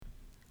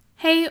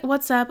Hey,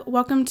 what's up?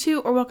 Welcome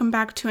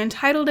back to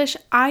Entitledish.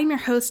 I'm your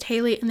host,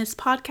 Haley, and this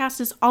podcast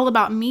is all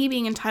about me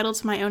being entitled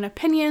to my own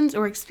opinions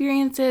or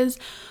experiences,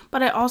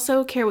 but I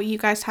also care what you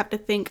guys have to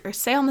think or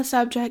say on the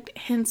subject,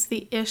 hence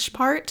the ish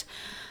part.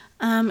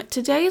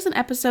 Today is an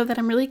episode that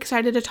I'm really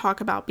excited to talk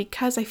about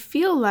because I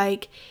feel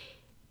like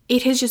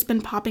it has just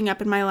been popping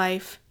up in my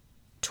life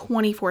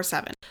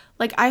 24/7.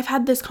 Like, I've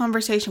had this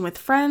conversation with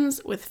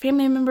friends, with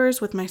family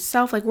members, with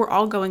myself, like we're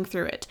all going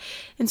through it.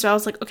 And so I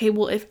was like, okay,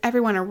 well, if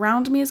everyone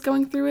around me is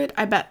going through it,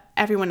 I bet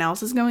everyone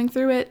else is going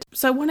through it.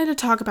 So I wanted to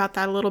talk about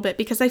that a little bit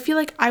because I feel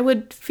like I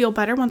would feel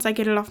better once I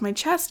get it off my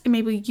chest, and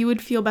maybe you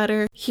would feel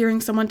better hearing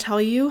someone tell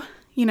you,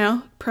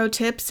 pro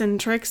tips and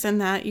tricks,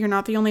 and that you're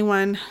not the only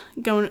one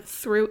going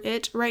through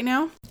it right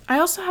now. I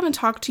also haven't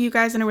talked to you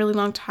guys in a really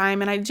long time,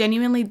 and I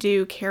genuinely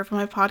do care for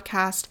my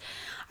podcast.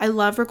 I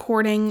love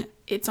recording.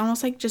 It's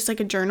almost like just like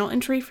a journal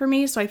entry for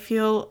me. So I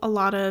feel a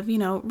lot of,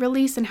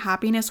 release and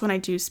happiness when I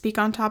do speak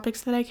on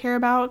topics that I care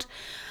about.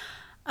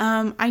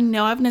 I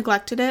know I've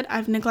neglected it.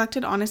 I've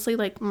neglected, honestly,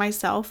 like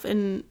myself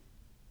and,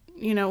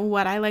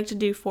 what I like to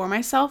do for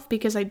myself,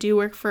 because I do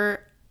work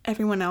for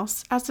everyone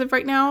else as of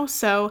right now.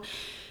 So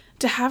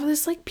to have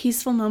this like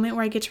peaceful moment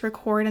where I get to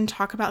record and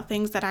talk about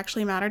things that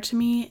actually matter to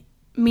me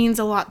means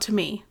a lot to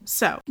me.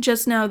 So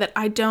just know that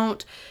I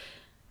don't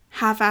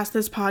half-ass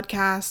this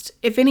podcast.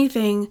 If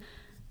anything,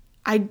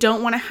 I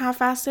don't want to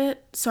half-ass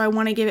it, so I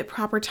want to give it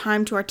proper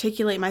time to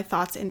articulate my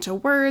thoughts into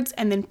words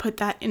and then put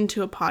that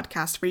into a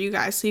podcast for you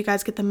guys, so you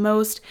guys get the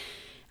most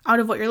out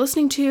of what you're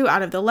listening to,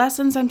 out of the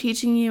lessons I'm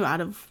teaching you,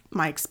 out of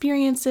my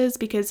experiences,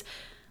 because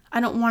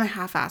I don't want to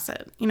half-ass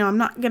it. I'm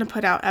not going to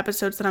put out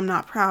episodes that I'm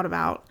not proud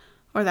about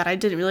or that I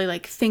didn't really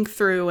think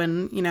through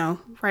and,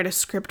 write a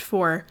script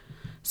for,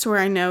 so where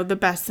I know the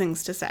best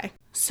things to say.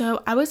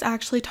 So I was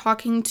actually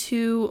talking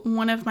to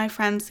one of my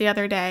friends the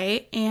other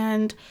day,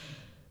 and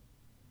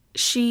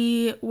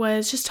she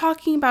was just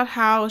talking about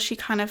how she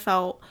kind of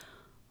felt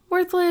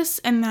worthless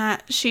and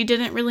that she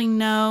didn't really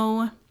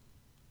know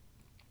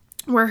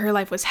where her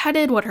life was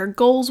headed, what her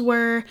goals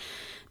were,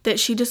 that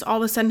she just all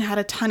of a sudden had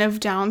a ton of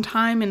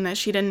downtime and that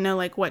she didn't know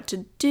what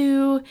to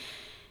do.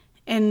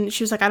 And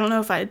she was like, I don't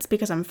know if it's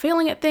because I'm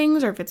failing at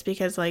things or if it's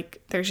because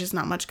there's just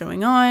not much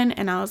going on.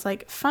 And I was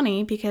like,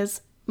 funny,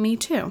 because me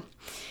too.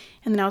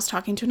 And then I was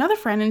talking to another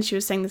friend and she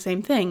was saying the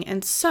same thing.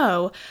 And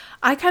so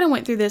I kind of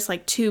went through this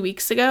 2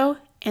 weeks ago,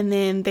 and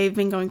then they've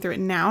been going through it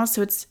now.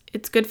 So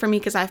it's good for me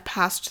because I've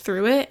passed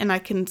through it and I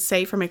can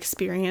say from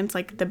experience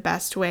the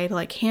best way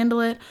to handle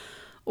it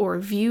or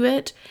view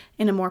it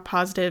in a more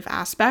positive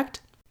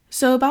aspect.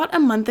 So about a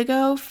month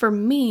ago, for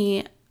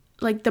me,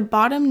 the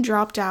bottom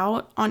dropped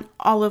out on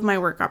all of my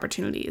work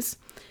opportunities.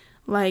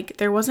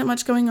 There wasn't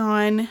much going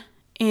on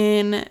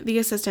in the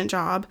assistant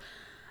job.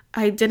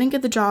 I didn't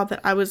get the job that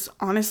I was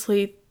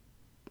honestly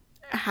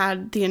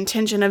had the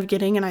intention of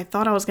getting and I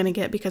thought I was going to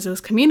get, because it was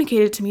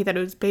communicated to me that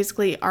it was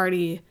basically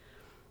already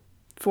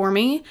for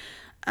me,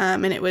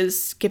 and it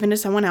was given to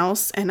someone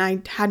else, and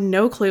I had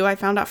no clue. I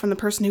found out from the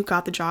person who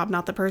got the job,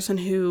 not the person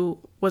who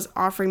was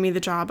offering me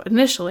the job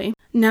initially.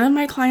 None of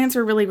my clients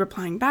were really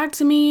replying back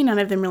to me. None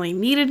of them really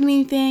needed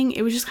anything.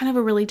 It was just kind of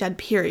a really dead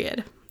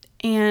period.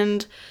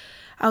 And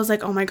I was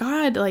like, oh my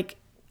God,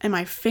 am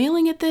I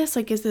failing at this?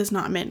 Is this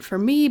not meant for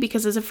me?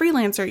 Because as a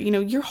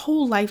freelancer, your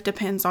whole life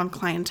depends on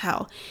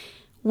clientele.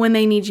 When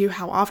they need you,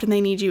 how often they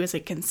need you, is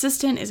it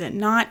consistent? Is it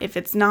not? If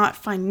it's not,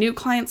 find new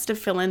clients to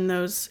fill in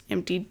those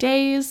empty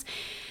days.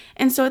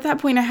 And so at that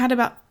point, I had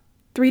about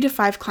 3 to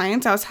 5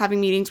 clients I was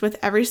having meetings with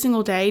every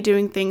single day,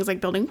 doing things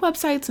like building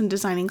websites and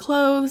designing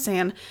clothes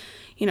and,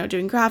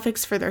 doing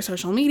graphics for their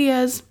social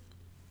medias.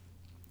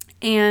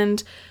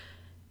 And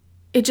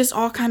it just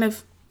all kind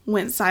of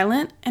went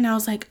silent. And I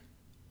was like,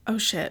 oh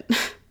shit,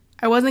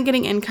 I wasn't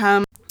getting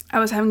income. I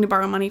was having to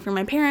borrow money from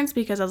my parents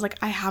because I was like,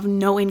 I have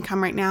no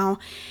income right now.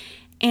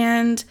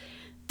 And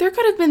there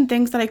could have been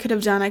things that I could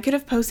have done. I could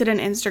have posted an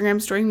Instagram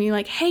story me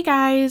hey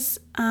guys,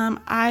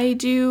 I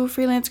do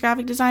freelance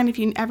graphic design. If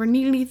you ever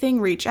need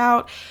anything, reach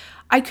out.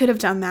 I could have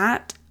done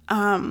that.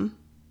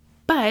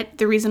 But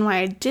the reason why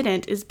I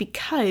didn't is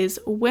because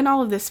when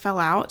all of this fell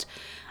out,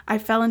 I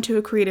fell into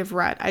a creative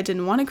rut. I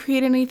didn't want to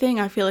create anything.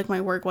 I feel like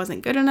my work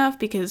wasn't good enough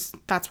because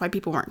that's why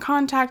people weren't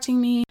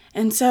contacting me.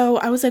 And so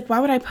I was like,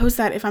 why would I post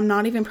that if I'm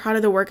not even proud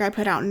of the work I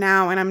put out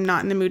now and I'm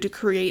not in the mood to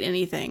create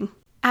anything?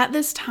 At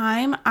this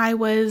time, I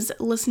was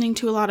listening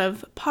to a lot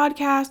of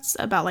podcasts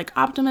about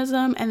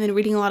optimism, and then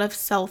reading a lot of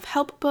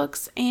self-help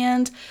books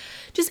and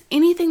just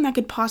anything that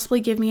could possibly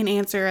give me an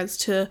answer as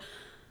to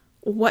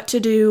what to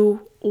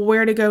do,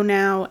 where to go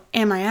now.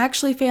 Am I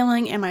actually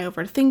failing? Am I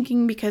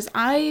overthinking? Because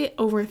I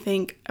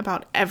overthink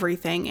about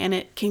everything, and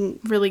it can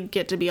really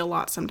get to be a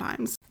lot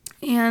sometimes.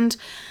 And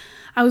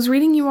I was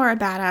reading You Are a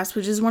Badass,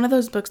 which is one of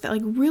those books that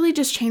really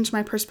just changed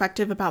my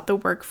perspective about the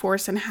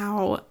workforce and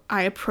how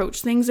I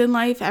approach things in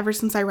life ever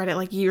since I read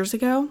it years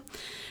ago.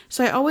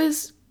 So I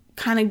always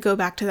kind of go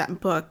back to that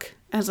book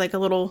as a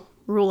little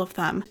rule of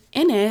thumb.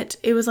 In it,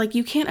 it was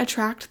you can't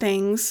attract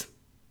things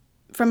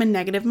from a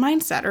negative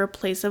mindset or a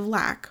place of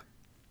lack.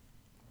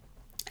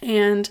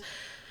 And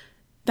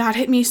that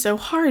hit me so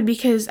hard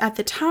because at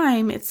the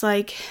time it's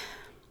like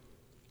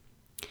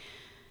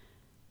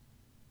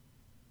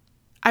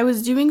I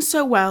was doing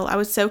so well. I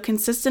was so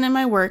consistent in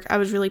my work. I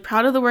was really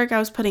proud of the work I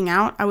was putting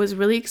out. I was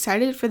really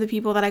excited for the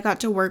people that I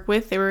got to work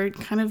with. They were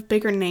kind of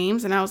bigger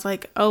names, and I was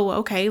like, oh,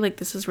 okay, like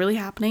this is really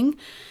happening.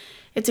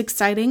 It's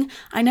exciting.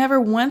 I never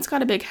once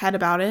got a big head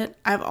about it.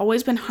 I've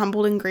always been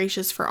humbled and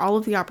gracious for all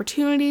of the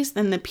opportunities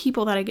and the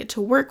people that I get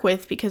to work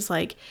with, because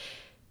like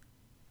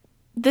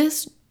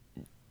this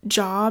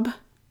job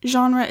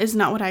genre is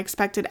not what I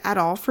expected at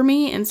all for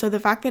me. And so the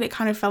fact that it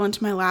kind of fell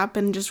into my lap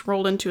and just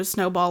rolled into a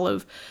snowball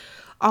of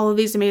all of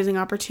these amazing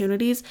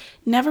opportunities,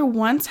 never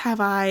once have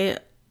I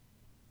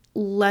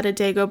let a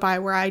day go by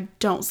where I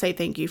don't say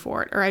thank you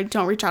for it, or I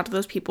don't reach out to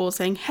those people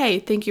saying, hey,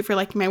 thank you for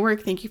liking my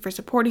work. Thank you for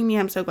supporting me.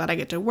 I'm so glad I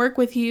get to work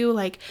with you.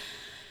 Like,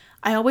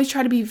 I always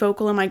try to be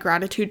vocal in my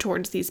gratitude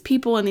towards these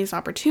people and these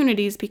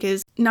opportunities,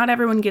 because not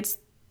everyone gets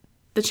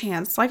the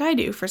chance like I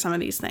do for some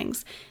of these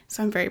things.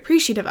 So I'm very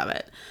appreciative of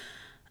it.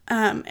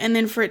 And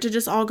then for it to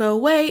just all go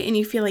away and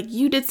you feel like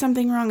you did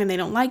something wrong and they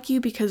don't like you,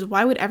 because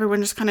why would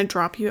everyone just kind of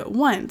drop you at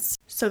once?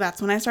 So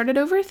that's when I started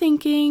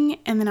overthinking,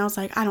 and then I was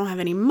like, I don't have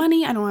any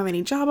money, I don't have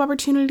any job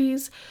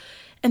opportunities.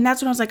 And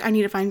that's when I was like, I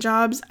need to find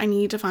jobs, I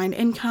need to find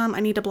income,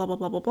 I need to blah, blah,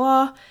 blah, blah,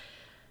 blah.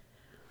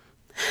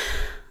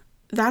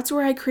 That's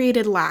where I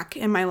created lack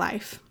in my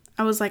life.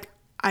 I was like,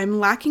 I'm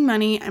lacking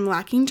money, I'm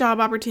lacking job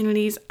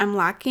opportunities, I'm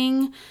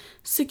lacking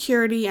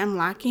security, I'm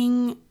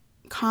lacking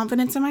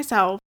confidence in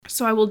myself.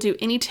 So I will do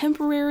any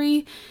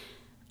temporary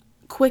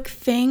quick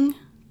thing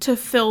to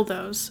fill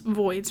those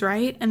voids,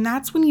 right? And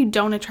that's when you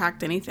don't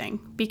attract anything,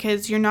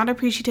 because you're not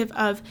appreciative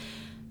of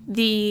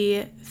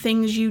the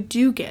things you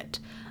do get.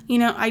 You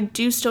know, I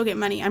do still get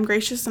money. I'm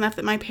gracious enough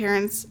that my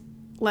parents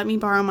let me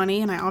borrow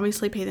money, and I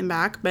obviously pay them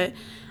back, but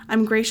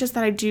I'm gracious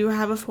that I do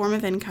have a form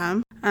of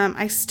income.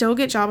 I still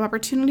get job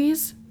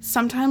opportunities.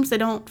 Sometimes they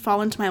don't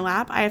fall into my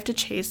lap. I have to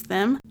chase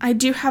them. I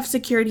do have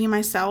security in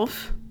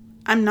myself.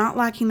 I'm not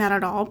lacking that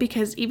at all,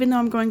 because even though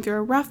I'm going through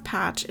a rough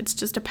patch, it's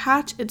just a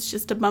patch, it's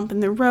just a bump in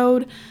the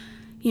road.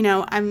 You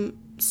know, I'm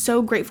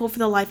so grateful for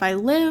the life I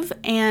live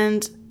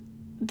and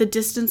the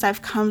distance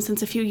I've come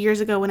since a few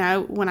years ago when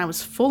I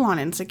was full on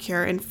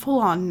insecure and full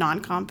on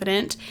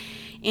non-confident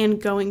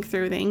and going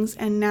through things.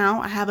 And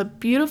now I have a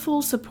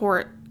beautiful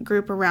support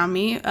group around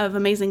me of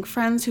amazing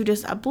friends who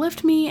just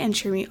uplift me and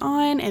cheer me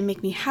on and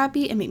make me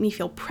happy and make me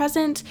feel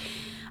present.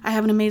 I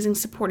have an amazing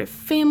supportive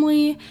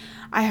family.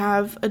 I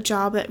have a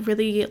job that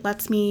really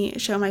lets me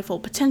show my full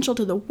potential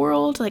to the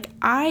world. Like,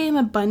 I am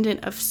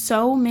abundant of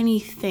so many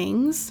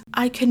things.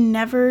 I could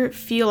never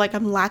feel like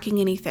I'm lacking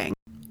anything.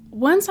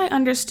 Once I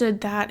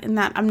understood that, and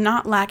that I'm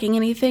not lacking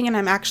anything and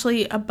I'm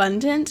actually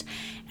abundant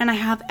and I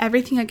have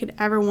everything I could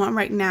ever want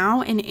right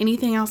now, and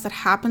anything else that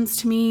happens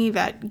to me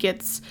that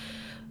gets,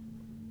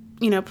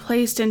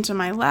 placed into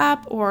my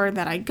lap, or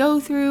that I go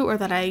through, or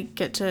that I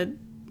get to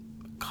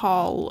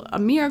call a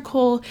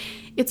miracle,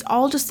 it's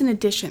all just an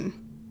addition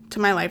to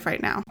my life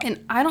right now.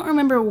 And I don't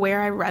remember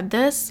where I read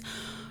this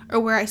or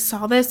where I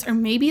saw this, or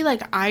maybe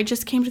like I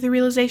just came to the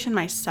realization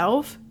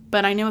myself,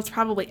 but I know it's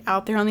probably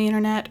out there on the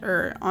internet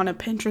or on a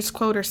Pinterest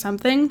quote or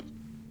something.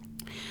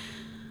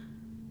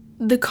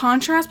 The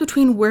contrast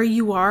between where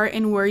you are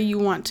and where you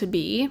want to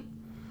be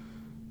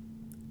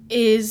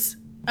is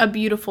a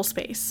beautiful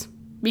space,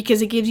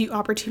 because it gives you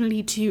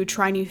opportunity to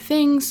try new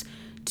things,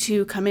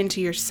 to come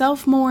into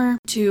yourself more,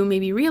 to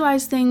maybe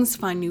realize things,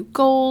 find new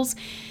goals.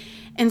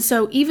 And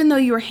so even though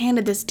you are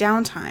handed this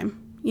downtime,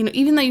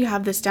 even though you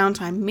have this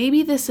downtime,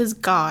 maybe this is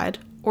God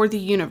or the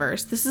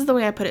universe. This is the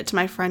way I put it to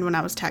my friend when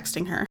I was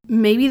texting her.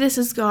 Maybe this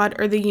is God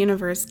or the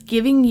universe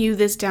giving you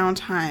this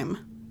downtime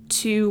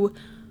to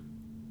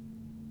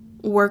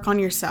work on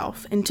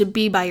yourself and to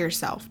be by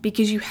yourself,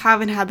 because you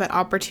haven't had that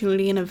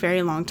opportunity in a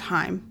very long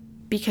time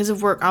because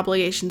of work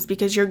obligations,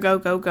 because you're go,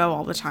 go, go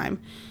all the time.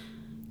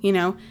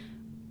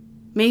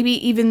 Maybe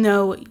even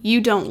though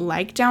you don't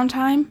like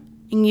downtime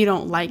and you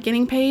don't like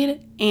getting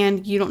paid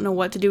and you don't know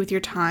what to do with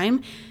your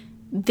time,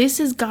 this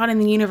is God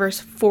and the universe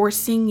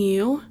forcing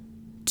you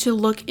to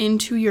look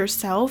into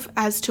yourself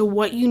as to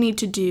what you need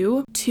to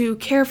do to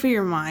care for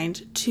your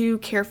mind, to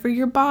care for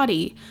your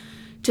body,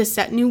 to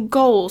set new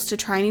goals, to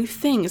try new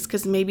things,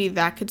 because maybe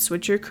that could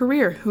switch your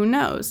career. Who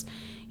knows?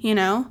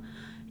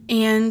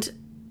 And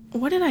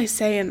what did I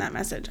say in that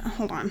message?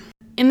 Hold on.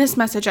 In this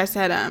message, I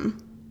said,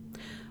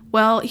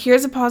 well,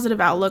 here's a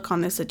positive outlook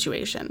on this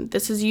situation.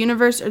 This is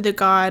universe or the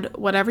God,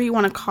 whatever you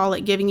want to call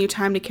it, giving you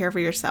time to care for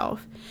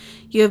yourself.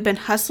 You have been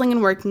hustling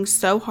and working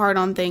so hard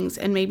on things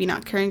and maybe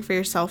not caring for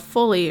yourself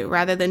fully,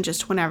 rather than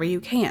just whenever you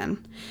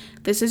can.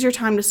 This is your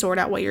time to sort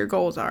out what your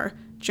goals are.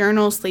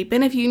 Journal, sleep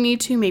in if you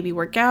need to, maybe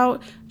work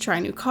out, try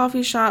a new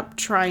coffee shop,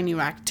 try a new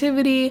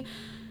activity.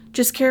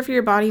 Just care for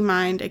your body,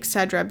 mind,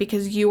 etc.,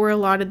 because you were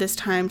allotted this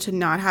time to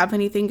not have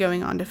anything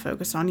going on to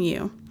focus on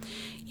you.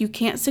 You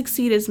can't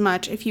succeed as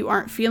much if you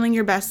aren't feeling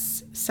your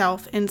best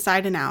self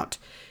inside and out.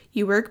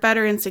 You work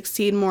better and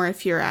succeed more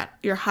if you're at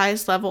your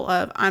highest level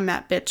of I'm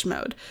that bitch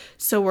mode.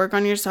 So work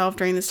on yourself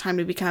during this time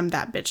to become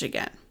that bitch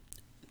again.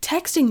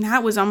 texting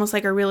that was almost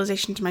like a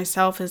realization to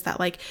myself, is that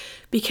like,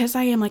 because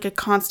I am like a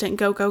constant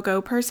go, go,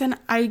 go person,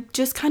 I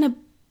just kind of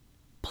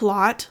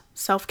plot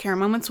self-care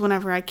moments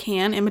whenever I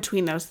can in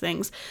between those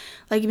things.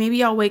 Like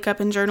maybe I'll wake up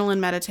and journal and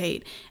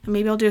meditate, and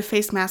maybe I'll do a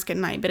face mask at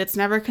night, but it's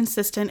never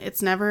consistent.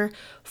 It's never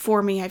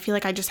for me. I feel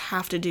like I just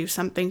have to do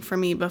something for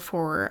me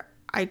before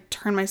I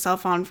turn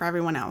myself on for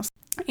everyone else.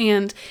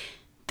 And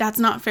that's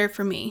not fair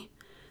for me,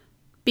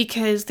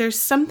 because there's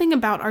something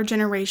about our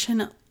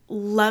generation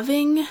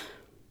loving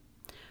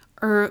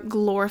or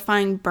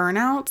glorifying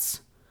burnouts,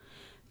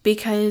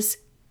 because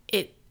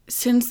it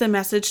sends the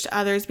message to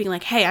others being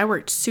like, hey, I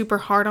worked super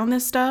hard on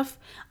this stuff.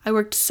 I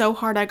worked so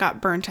hard I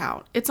got burnt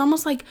out. It's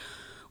almost like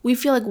we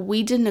feel like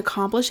we didn't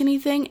accomplish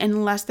anything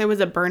unless there was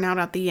a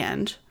burnout at the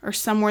end, or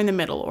somewhere in the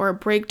middle, or a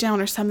breakdown,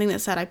 or something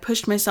that said I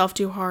pushed myself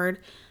too hard.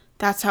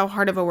 That's how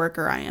hard of a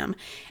worker I am.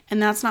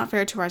 And that's not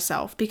fair to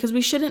ourselves, because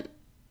we shouldn't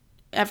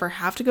ever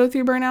have to go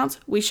through burnouts.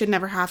 We should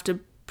never have to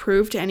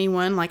prove to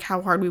anyone like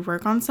how hard we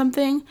work on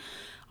something.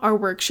 Our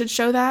work should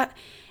show that.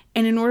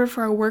 And in order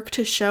for our work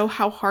to show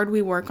how hard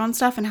we work on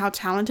stuff and how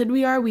talented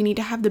we are, we need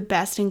to have the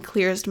best and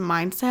clearest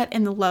mindset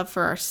and the love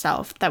for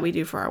ourselves that we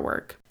do for our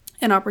work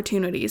and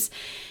opportunities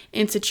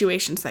in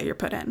situations that you're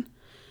put in.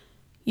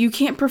 You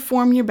can't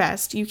perform your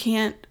best. You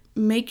can't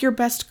make your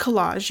best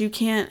collage. You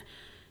can't,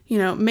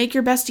 make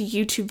your best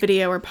YouTube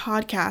video or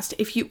podcast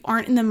if you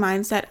aren't in the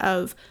mindset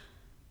of,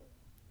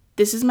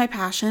 this is my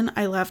passion.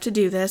 I love to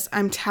do this.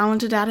 I'm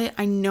talented at it.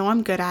 I know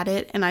I'm good at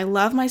it. And I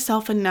love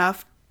myself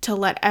enough to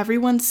let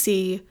everyone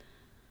see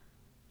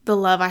the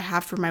love I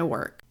have for my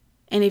work.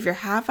 And if you're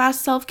half-assed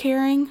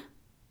self-caring,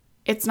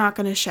 it's not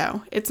going to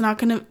show. It's not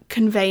going to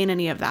convey in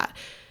any of that,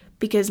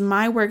 because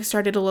my work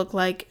started to look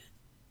like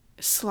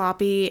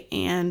sloppy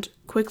and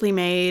quickly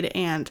made,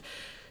 and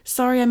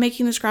sorry, I'm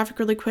making this graphic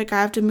really quick.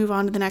 I have to move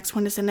on to the next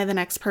one to send to the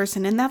next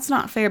person. And that's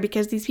not fair,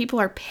 because these people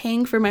are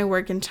paying for my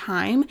work and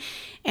time,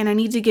 and I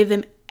need to give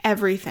them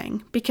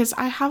everything, because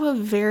I have a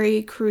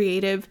very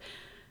creative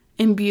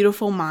and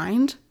beautiful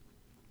mind.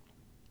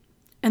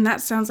 And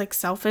that sounds like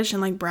selfish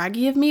and like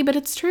braggy of me, but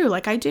it's true.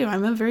 Like I do.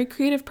 I'm a very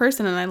creative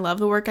person and I love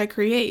the work I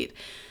create.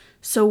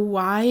 So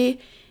why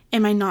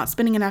am I not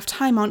spending enough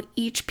time on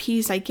each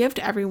piece I give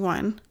to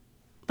everyone?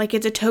 Like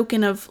it's a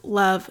token of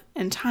love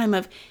and time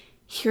of,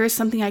 here's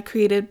something I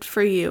created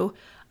for you.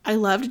 I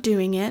loved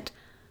doing it.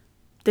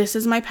 This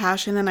is my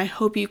passion, and I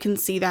hope you can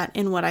see that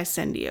in what I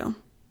send you,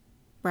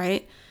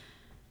 right?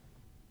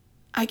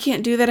 I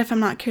can't do that if I'm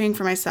not caring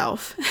for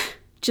myself.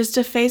 Just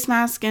a face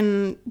mask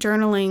and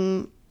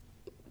journaling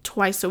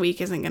twice a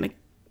week isn't going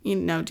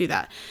to, do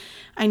that.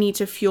 I need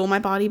to fuel my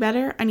body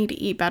better. I need to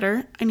eat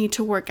better. I need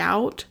to work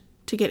out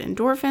to get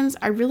endorphins.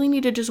 I really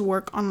need to just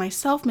work on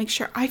myself, make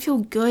sure I feel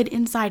good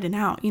inside and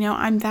out.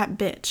 I'm that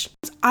bitch.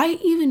 I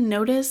even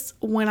notice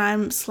when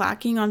I'm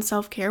slacking on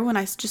self-care when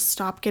I just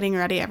stop getting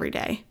ready every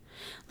day.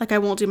 Like I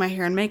won't do my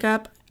hair and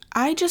makeup.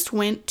 I just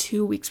went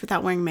 2 weeks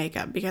without wearing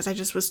makeup because I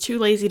just was too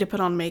lazy to put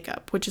on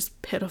makeup, which is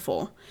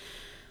pitiful.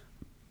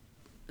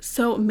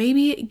 So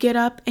maybe get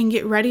up and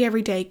get ready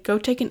every day. Go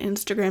take an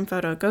Instagram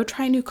photo. Go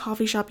try a new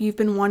coffee shop you've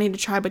been wanting to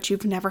try, but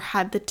you've never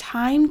had the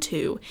time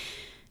to.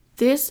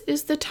 This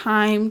is the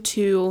time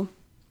to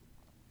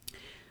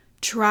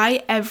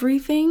try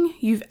everything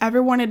you've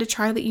ever wanted to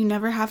try that you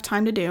never have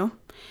time to do.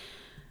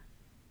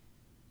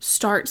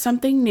 Start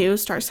something new.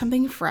 Start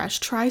something fresh.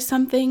 Try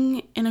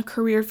something in a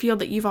career field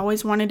that you've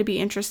always wanted to be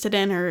interested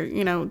in,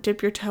 or,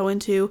 dip your toe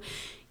into.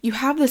 You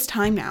have this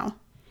time now.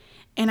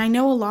 And I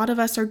know a lot of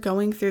us are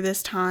going through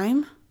this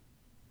time,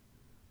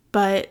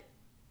 but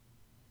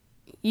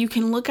you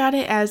can look at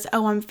it as,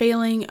 oh, I'm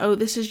failing. Oh,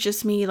 this is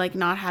just me like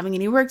not having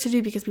any work to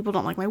do because people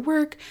don't like my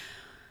work.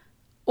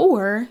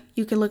 Or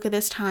you can look at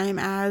this time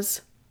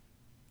as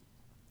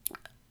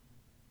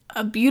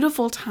a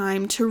beautiful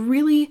time to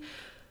really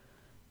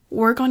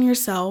work on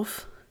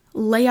yourself,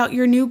 lay out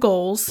your new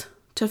goals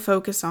to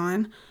focus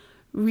on,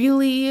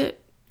 really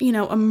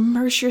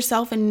immerse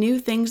yourself in new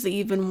things that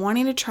you've been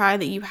wanting to try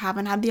that you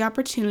haven't had the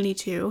opportunity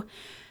to,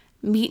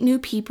 meet new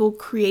people,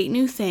 create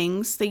new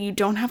things that you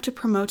don't have to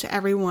promote to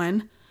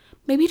everyone.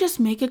 Maybe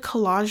just make a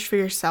collage for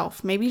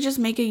yourself. Maybe just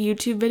make a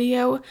YouTube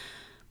video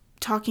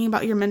talking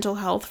about your mental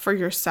health for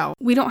yourself.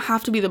 We don't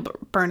have to be the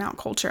burnout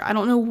culture. I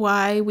don't know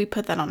why we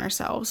put that on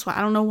ourselves.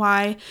 I don't know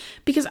why,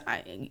 because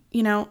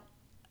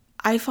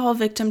I fall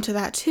victim to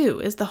that too,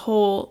 is the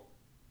whole,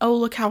 oh,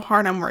 look how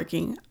hard I'm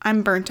working.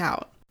 I'm burnt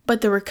out.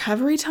 But the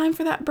recovery time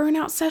for that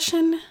burnout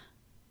session,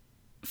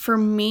 for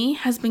me,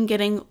 has been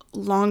getting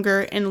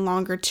longer and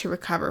longer to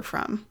recover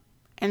from.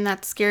 And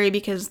that's scary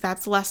because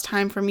that's less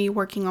time for me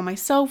working on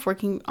myself,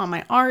 working on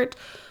my art,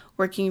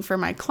 working for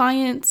my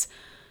clients,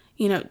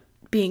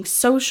 being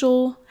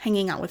social,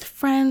 hanging out with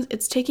friends.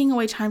 It's taking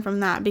away time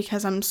from that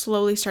because I'm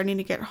slowly starting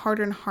to get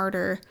harder and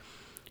harder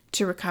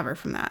to recover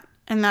from that.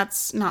 And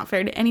that's not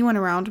fair to anyone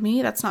around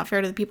me. That's not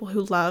fair to the people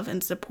who love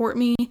and support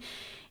me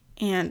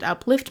and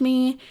uplift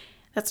me.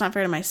 That's not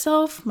fair to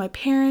myself, my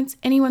parents,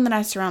 anyone that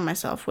I surround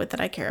myself with that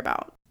I care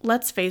about.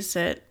 let's face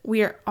it,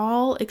 we are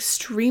all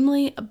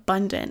extremely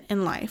abundant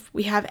in life.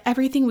 We have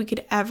everything we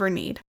could ever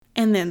need,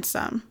 and then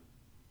some.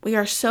 We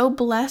are so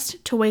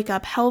blessed to wake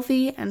up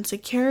healthy and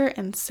secure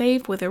and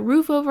safe with a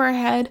roof over our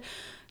head,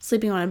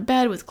 sleeping on a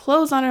bed with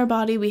clothes on our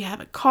body. We have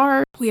a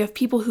car. We have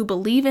people who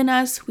believe in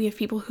us. We have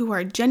people who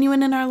are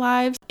genuine in our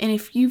lives. And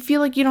if you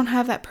feel like you don't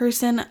have that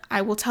person,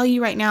 I will tell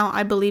you right now,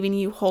 I believe in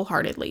you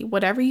wholeheartedly.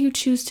 Whatever you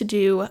choose to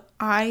do,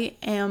 I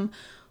am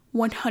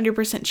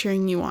 100%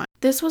 cheering you on.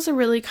 This was a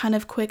really kind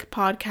of quick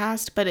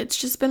podcast, but it's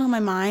just been on my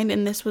mind,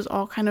 and this was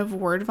all kind of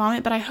word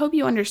vomit, but I hope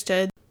you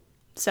understood.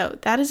 So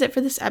that is it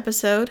for this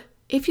episode.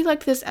 If you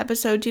liked this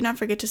episode, do not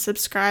forget to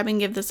subscribe and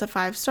give this a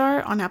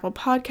 5-star on Apple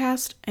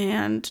Podcast,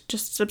 and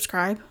just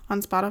subscribe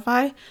on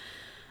Spotify.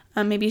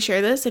 Maybe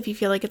share this if you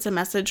feel like it's a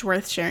message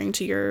worth sharing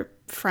to your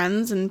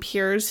friends and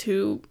peers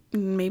who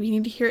maybe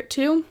need to hear it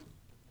too.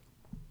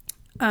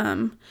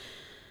 And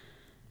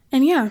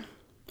yeah,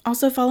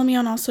 also follow me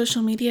on all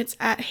social media. It's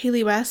at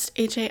Hailey West,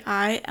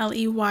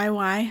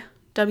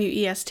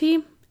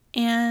 HAILEYYWEST,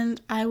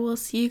 and I will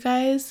see you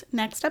guys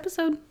next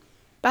episode.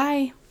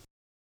 Bye.